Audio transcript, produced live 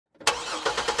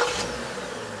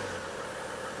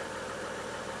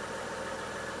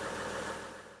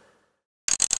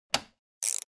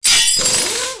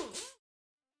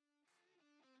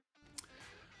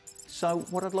So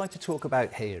what I'd like to talk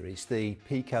about here is the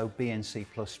Pico BNC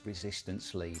Plus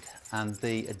resistance lead and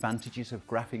the advantages of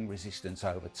graphing resistance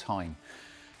over time.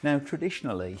 Now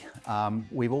traditionally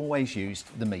we've always used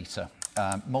the meter,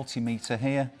 multimeter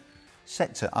here,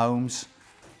 set to ohms.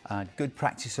 Good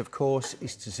practice of course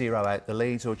is to zero out the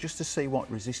leads or just to see what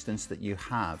resistance that you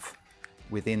have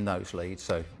within those leads.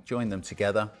 So join them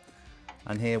together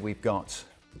and here we've got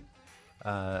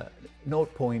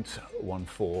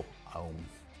 0.14 ohm.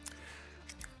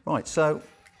 Right, so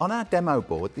on our demo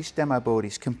board, this demo board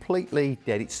is completely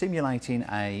dead. It's simulating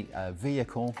a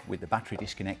vehicle with the battery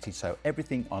disconnected, so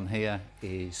everything on here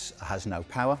has no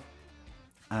power.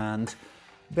 And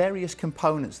various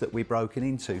components that we're broken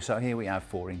into. So here we have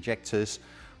 4 injectors.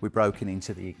 We're broken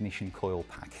into the ignition coil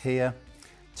pack here,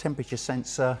 temperature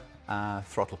sensor,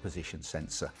 throttle position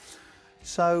sensor.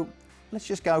 So let's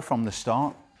just go from the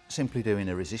start, simply doing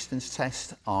a resistance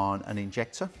test on an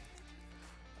injector.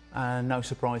 No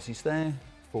surprises there,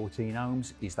 14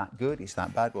 ohms. Is that good? Is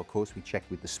that bad? Well, of course, we check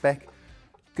with the spec.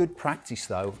 Good practice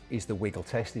though is the wiggle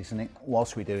test, isn't it?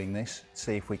 Whilst we're doing this,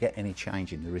 see if we get any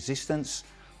change in the resistance.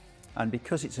 And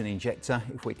because it's an injector,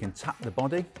 if we can tap the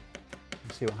body,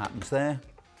 see what happens there.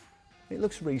 It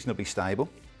looks reasonably stable.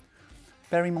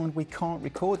 Bear in mind, we can't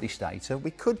record this data.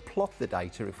 We could plot the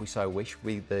data if we so wish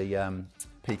with the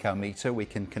Pico meter. We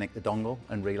can connect the dongle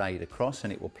and relay it across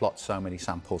and it will plot so many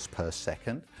samples per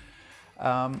second.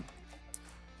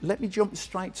 Let me jump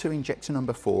straight to injector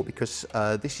number 4 because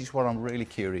this is what I'm really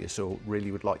curious or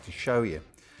really would like to show you.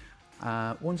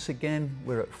 Once again,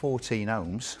 we're at 14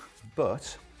 ohms,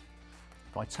 but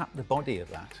if I tap the body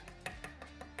of that,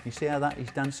 you see how that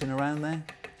is dancing around there?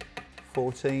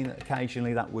 14,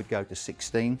 occasionally that would go to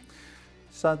 16.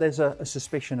 So there's a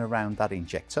suspicion around that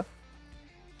injector.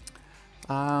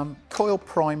 Coil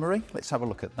primary, let's have a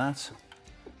look at that.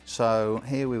 So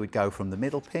here we would go from the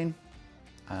middle pin,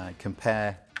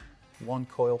 compare one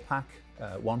coil pack,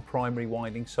 one primary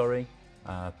winding, sorry,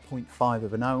 0.5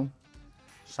 of an ohm.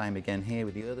 Same again here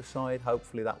with the other side,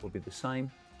 hopefully that will be the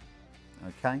same.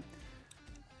 Okay.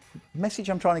 Message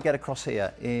I'm trying to get across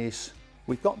here is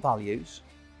we've got values,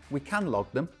 we can log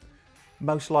them,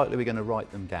 most likely we're going to write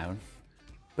them down,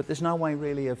 but there's no way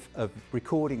really of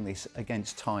recording this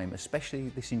against time, especially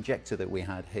this injector that we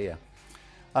had here.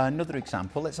 Another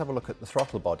example, let's have a look at the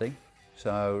throttle body.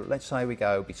 So let's say we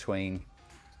go between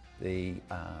the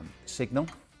signal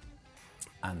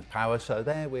and the power, so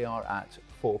there we are at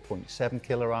 4.7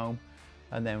 kilo ohm,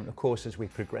 and then of course as we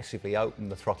progressively open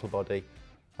the throttle body,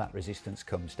 that resistance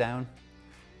comes down,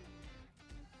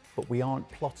 but we aren't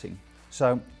plotting.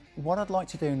 So what I'd like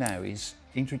to do now is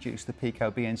introduce the Pico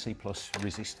BNC Plus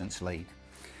resistance lead.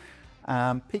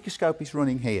 PicoScope is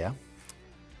running here.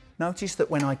 Notice that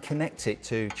when I connect it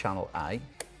to channel A,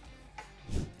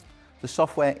 the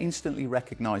software instantly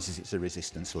recognizes it's a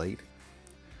resistance lead,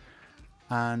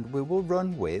 and we will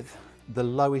run with the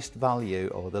lowest value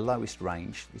or the lowest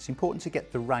range. It's important to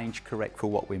get the range correct for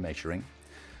what we're measuring.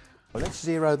 Well, let's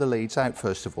zero the leads out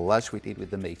first of all, as we did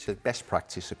with the meter. Best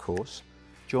practice, of course.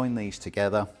 Join these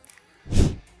together,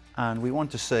 and we want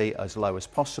to see as low as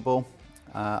possible.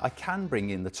 I can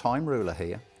bring in the time ruler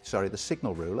here, sorry, the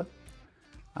signal ruler,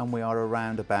 and we are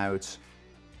around about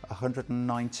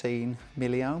 119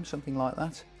 milliohms, something like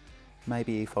that.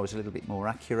 Maybe if I was a little bit more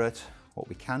accurate, what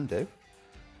we can do,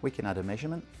 we can add a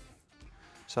measurement.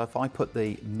 So if I put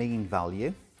the mean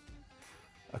value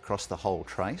across the whole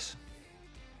trace,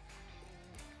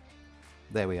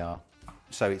 there we are.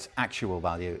 So its actual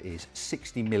value is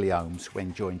 60 milliohms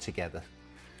when joined together.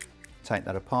 Take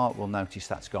that apart, we'll notice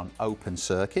that's gone open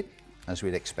circuit, as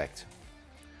we'd expect.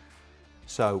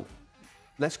 So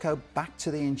let's go back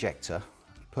to the injector,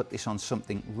 put this on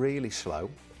something really slow,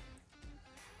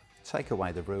 take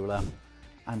away the ruler,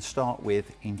 and start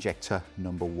with injector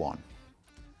number 1.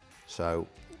 So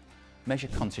measure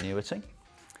continuity.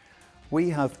 We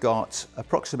have got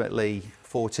approximately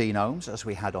 14 ohms as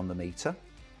we had on the meter.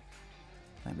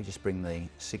 Let me just bring the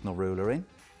signal ruler in.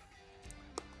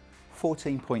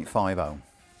 14.5 ohm.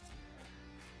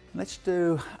 Let's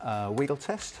do a wiggle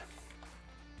test.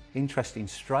 Interesting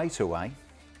straight away,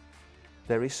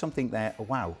 there is something there,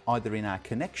 wow, either in our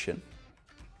connection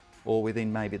or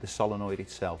within maybe the solenoid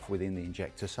itself within the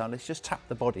injector. So let's just tap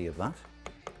the body of that.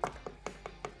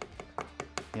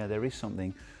 Yeah, there is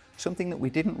something that we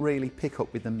didn't really pick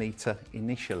up with the meter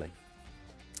initially.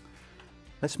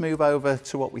 Let's move over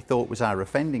to what we thought was our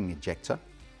offending injector,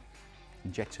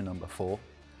 injector number 4.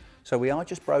 So we are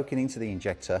just broken into the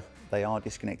injector, they are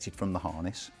disconnected from the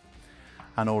harness,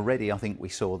 and already I think we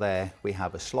saw there we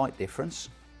have a slight difference.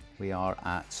 We are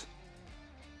at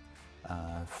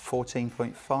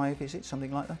 14.5, is it,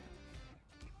 something like that?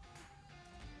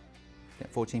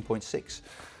 14.6.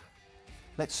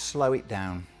 Let's slow it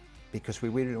down because we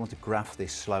really want to graph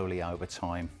this slowly over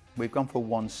time. We've gone for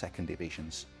 1 second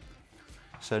divisions.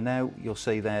 So now you'll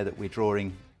see there that we're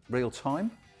drawing real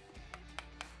time.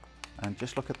 And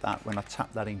just look at that when I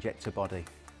tap that injector body.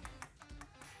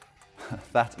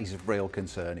 That is a real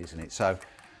concern, isn't it? So,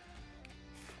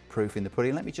 proof in the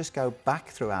pudding. Let me just go back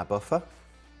through our buffer.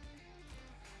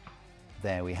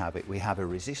 There we have it. We have a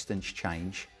resistance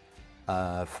change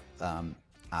of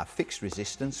our fixed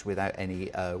resistance without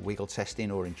any wiggle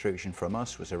testing or intrusion from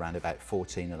us was around about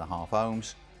 14.5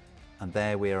 ohms. And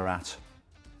there we are at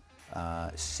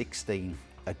 16,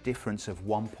 a difference of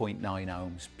 1.9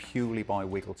 ohms purely by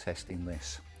wiggle testing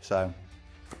this. So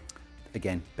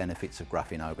again, benefits of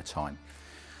graphing over time.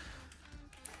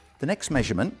 The next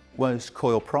measurement was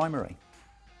coil primary.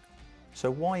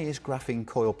 So why is graphing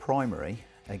coil primary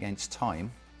against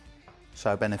time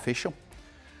so beneficial?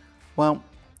 Well,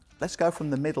 let's go from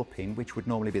the middle pin, which would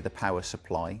normally be the power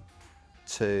supply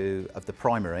of the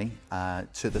primary,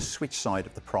 to the switch side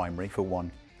of the primary for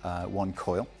one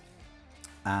coil.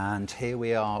 And here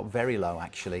we are very low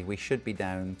actually. We should be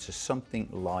down to something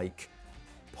like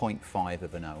 0.5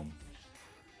 of an ohm.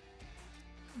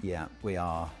 Yeah, we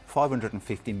are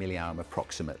 550 milliohm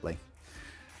approximately.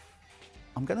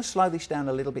 I'm going to slow this down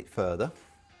a little bit further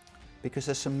because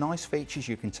there's some nice features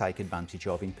you can take advantage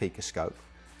of in PicoScope.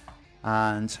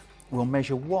 And we'll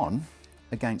measure one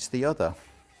against the other.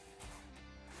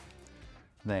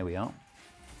 There we are.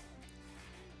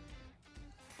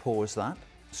 Pause that.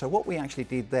 So what we actually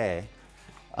did there,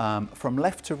 from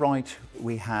left to right,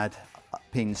 we had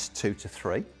pins 2 to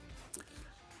 3.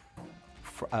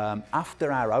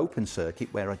 After our open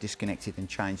circuit, where I disconnected and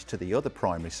changed to the other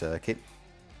primary circuit,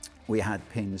 we had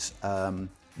pins 1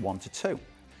 to 2.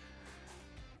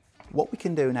 What we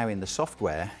can do now in the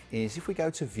software is if we go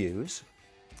to Views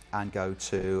and go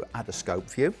to Add a Scope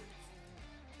View,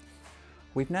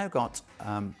 we've now got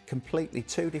completely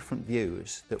 2 different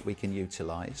views that we can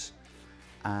utilize,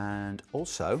 and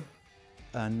also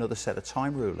another set of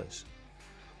time rulers.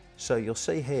 So you'll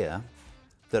see here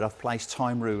that I've placed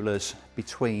time rulers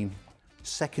between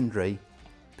secondary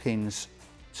pins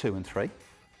 2 and 3,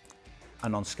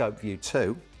 and on Scope View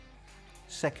 2,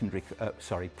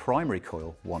 primary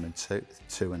coil 1 and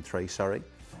 2 and 3,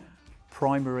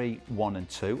 primary 1 and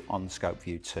 2 on Scope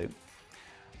View 2.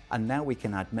 And now we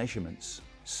can add measurements.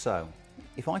 So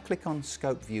if I click on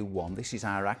Scope View 1, this is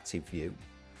our active view,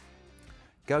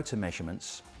 go to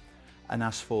Measurements and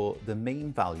ask for the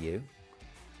mean value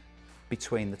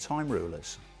between the time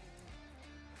rulers.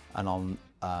 And on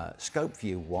Scope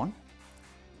View 1,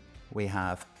 we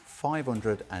have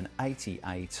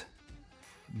 588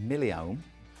 milliohm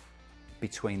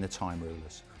between the time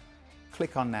rulers.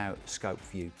 Click on now Scope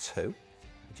View 2,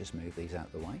 just move these out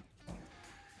of the way.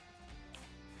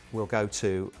 We'll go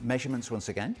to Measurements once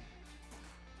again.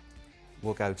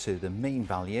 We'll go to the mean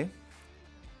value.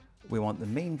 We want the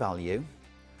mean value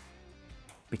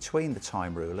between the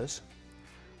time rulers,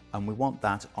 and we want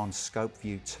that on Scope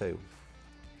View 2.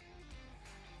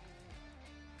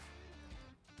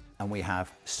 And we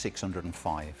have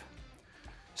 605.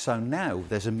 So now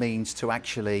there's a means to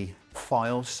actually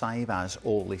file save as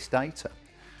all this data,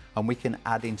 and we can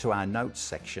add into our notes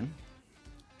section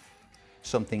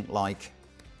something like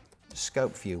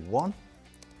Scope View 1.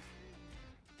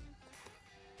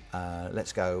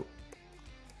 Let's go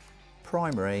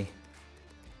primary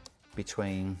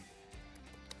between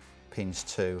pins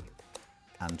 2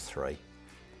 and 3.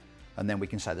 And then we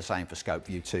can say the same for Scope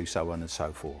View 2, so on and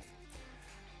so forth.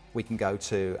 We can go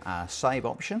to our save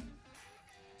option,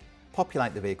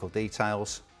 populate the vehicle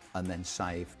details, and then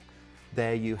save.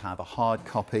 There you have a hard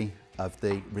copy of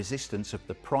the resistance of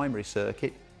the primary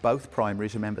circuit, both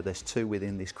primaries. Remember, there's 2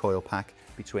 within this coil pack,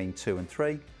 between 2 and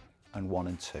 3 and 1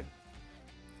 and 2.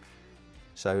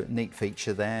 So neat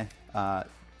feature there.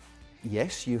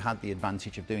 Yes, you had the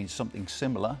advantage of doing something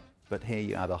similar, but here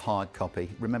you have a hard copy.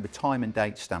 Remember, time and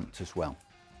date stamped as well.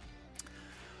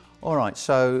 All right,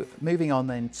 so moving on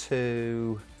then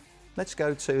to, let's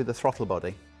go to the throttle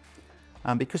body.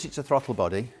 And because it's a throttle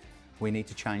body, we need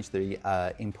to change the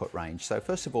input range. So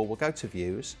first of all, we'll go to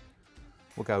Views,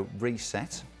 we'll go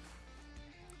Reset,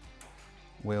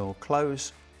 we'll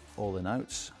close all the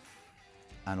notes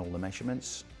and all the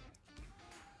measurements.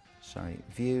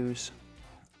 Views,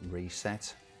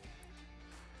 Reset,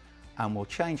 and we'll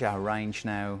change our range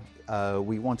now.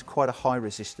 We want quite a high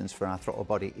resistance for our throttle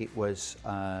body. It was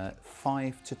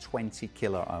 5 to 20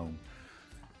 kilo ohm.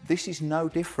 This is no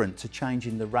different to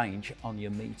changing the range on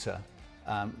your meter.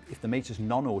 If the meter's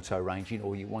non-auto ranging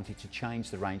or you wanted to change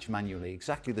the range manually,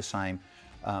 exactly the same.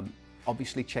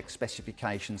 obviously check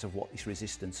specifications of what this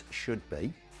resistance should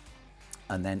be,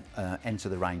 and then enter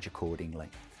the range accordingly.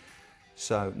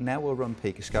 So now we'll run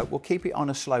PicoScope. We'll keep it on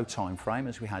a slow time frame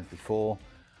as we had before.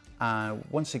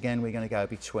 Once again, we're going to go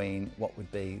between what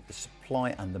would be the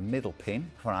supply and the middle pin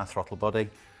for our throttle body.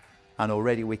 And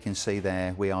already we can see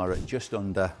there we are at just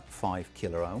under 5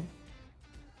 kilo ohm.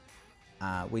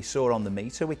 We saw on the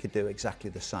meter we could do exactly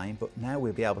the same, but now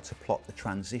we'll be able to plot the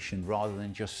transition rather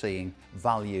than just seeing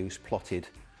values plotted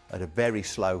at a very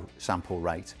slow sample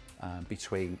rate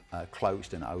between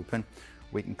closed and open.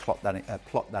 We can plot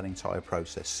that entire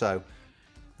process. So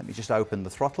let me just open the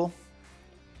throttle.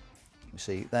 You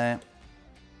see it there.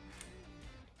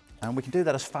 And we can do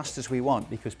that as fast as we want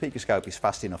because PicoScope is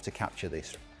fast enough to capture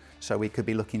this. So we could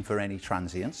be looking for any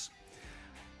transients.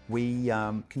 We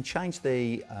can change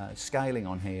the scaling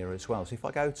on here as well. So if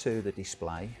I go to the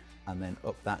display and then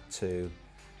up that to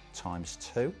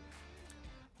 ×2,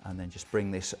 and then just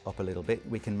bring this up a little bit,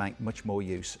 we can make much more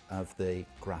use of the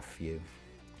graph view.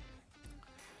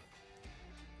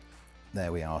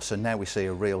 There we are. So now we see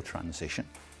a real transition.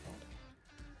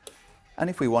 And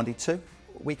if we wanted to,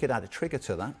 we could add a trigger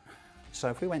to that. So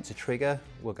if we went to trigger,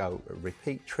 we'll go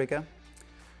repeat trigger.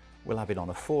 We'll have it on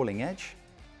a falling edge.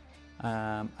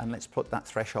 And let's put that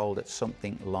threshold at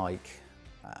something like,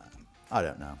 I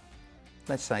don't know,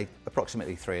 let's say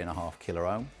approximately 3.5 kilo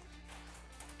ohm.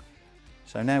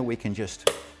 So now we can just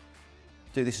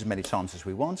do this as many times as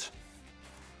we want.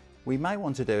 We may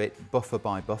want to do it buffer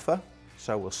by buffer,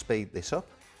 so we'll speed this up.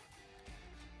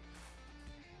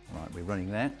 Right, we're running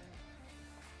there.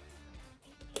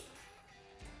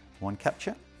 One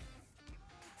capture,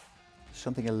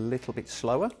 something a little bit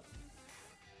slower,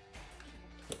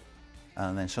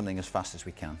 and then something as fast as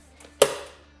we can.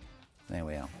 There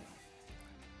we are.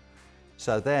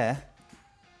 So there,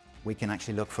 we can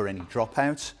actually look for any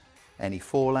dropouts, any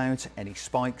fallout, any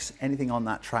spikes, anything on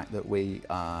that track that we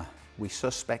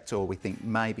suspect or we think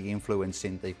may be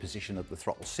influencing the position of the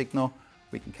throttle signal.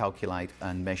 We can calculate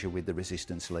and measure with the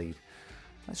resistance lead.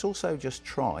 Let's also just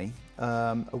try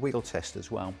a wheel test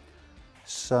as well.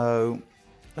 So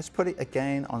let's put it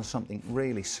again on something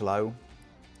really slow.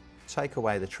 Take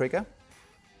away the trigger.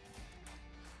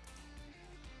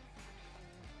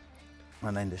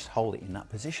 And then just hold it in that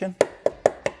position.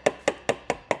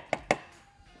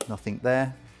 Nothing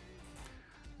there.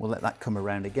 We'll let that come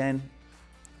around again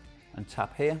and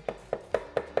tap here.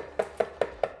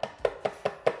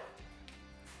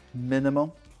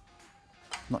 Minimal.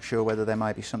 Not sure whether there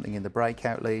might be something in the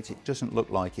breakout leads. It doesn't look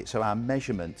like it. So our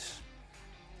measurements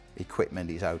equipment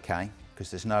is okay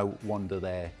because there's no wonder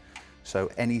there.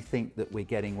 So anything that we're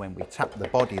getting when we tap the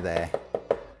body there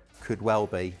could well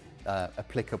be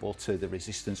applicable to the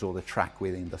resistance or the track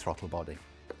within the throttle body.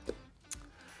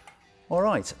 All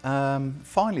right,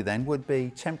 finally then would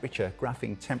be temperature,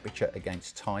 graphing temperature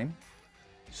against time.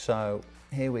 So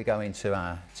here we go into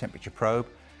our temperature probe.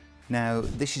 Now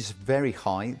this is very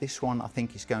high. This one I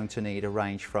think is going to need a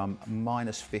range from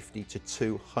 -50 to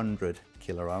 200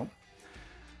 kilo ohm.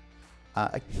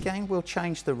 Again, we'll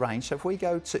change the range. So if we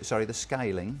go to, sorry, the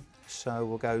scaling. So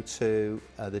we'll go to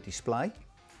the display.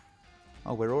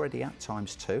 Oh, we're already at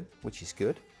 ×2, which is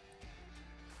good.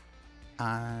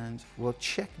 And we'll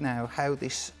check now how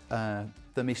this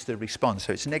thermistor responds.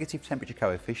 So it's a negative temperature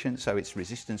coefficient, so its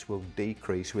resistance will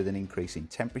decrease with an increase in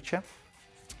temperature.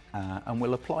 And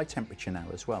we'll apply temperature now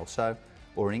as well, so,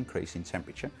 or an increase in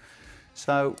temperature.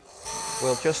 So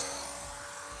we'll just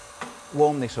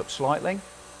warm this up slightly.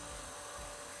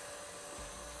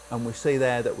 And we see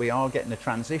there that we are getting a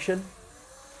transition.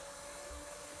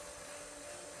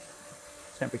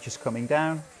 Temperature's coming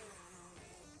down.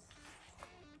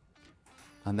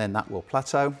 And then that will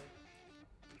plateau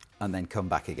and then come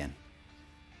back again.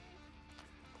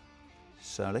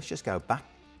 So let's just go back,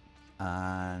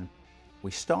 and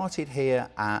we started here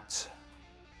at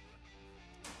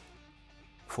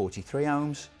 43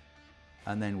 ohms,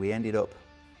 and then we ended up,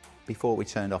 before we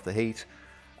turned off the heat,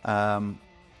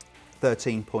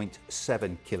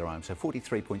 13.7 kilo ohm. So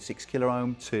 43.6 kilo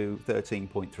ohm to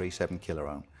 13.37 kilo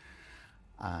ohm.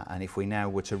 And if we now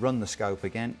were to run the scope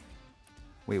again,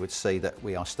 we would see that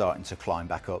we are starting to climb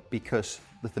back up because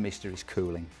the thermistor is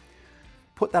cooling.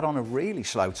 Put that on a really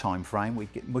slow time frame,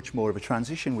 we'd get much more of a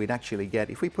transition. We'd actually get,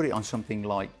 if we put it on something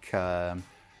like,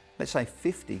 let's say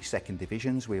 50 second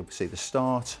divisions, we'll see the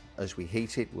start. As we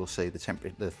heat it, we'll see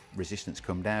the resistance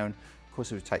come down. Of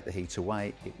course, if we take the heat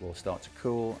away, it will start to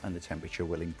cool and the temperature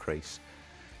will increase.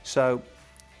 So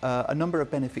a number of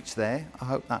benefits there. I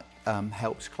hope that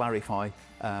helps clarify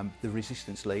the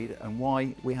resistance lead and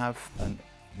why we have, and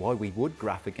why we would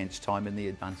graph against time and the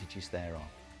advantages there are.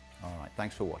 All right,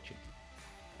 thanks for watching.